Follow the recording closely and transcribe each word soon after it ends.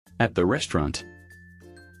At the restaurant.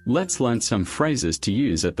 Let's learn some phrases to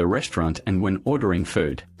use at the restaurant and when ordering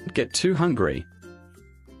food. Get too hungry.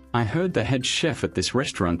 I heard the head chef at this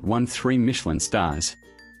restaurant won 3 Michelin stars.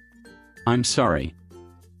 I'm sorry.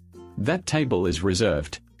 That table is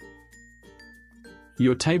reserved.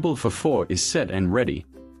 Your table for 4 is set and ready.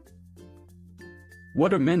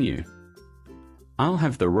 What a menu. I'll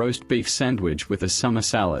have the roast beef sandwich with a summer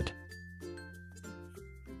salad.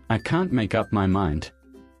 I can't make up my mind.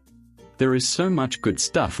 There is so much good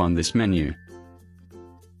stuff on this menu.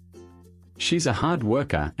 She's a hard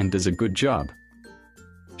worker and does a good job.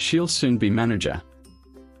 She'll soon be manager.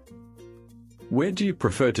 Where do you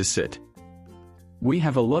prefer to sit? We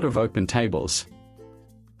have a lot of open tables.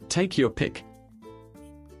 Take your pick.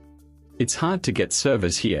 It's hard to get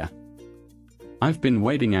service here. I've been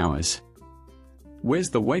waiting hours.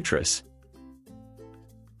 Where's the waitress?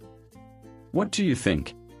 What do you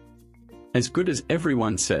think? As good as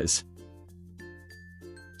everyone says.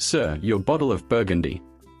 Sir, your bottle of Burgundy.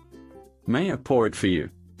 May I pour it for you?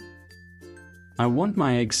 I want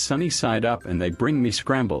my eggs sunny side up and they bring me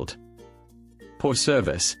scrambled. Poor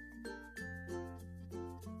service.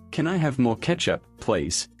 Can I have more ketchup,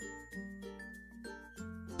 please?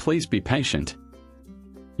 Please be patient.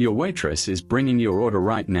 Your waitress is bringing your order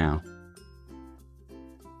right now.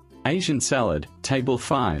 Asian salad, table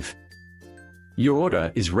 5. Your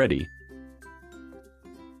order is ready.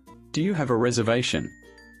 Do you have a reservation?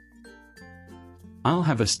 I'll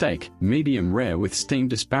have a steak, medium rare with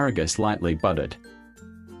steamed asparagus lightly buttered.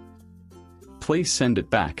 Please send it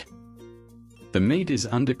back. The meat is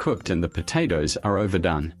undercooked and the potatoes are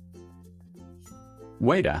overdone.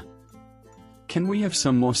 Waiter. Can we have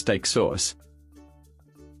some more steak sauce?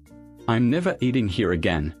 I'm never eating here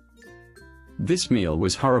again. This meal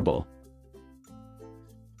was horrible.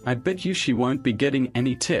 I bet you she won't be getting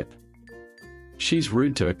any tip. She's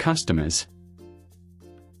rude to her customers.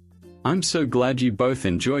 I'm so glad you both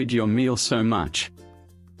enjoyed your meal so much.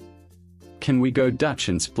 Can we go Dutch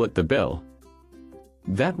and split the bill?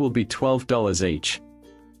 That will be $12 each.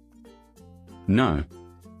 No.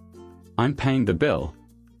 I'm paying the bill.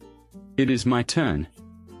 It is my turn.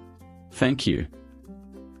 Thank you.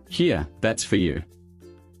 Here, that's for you.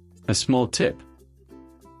 A small tip.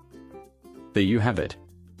 There you have it.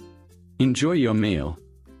 Enjoy your meal.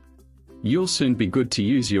 You'll soon be good to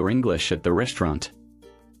use your English at the restaurant.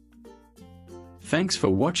 Thanks for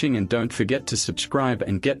watching and don't forget to subscribe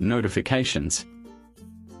and get notifications.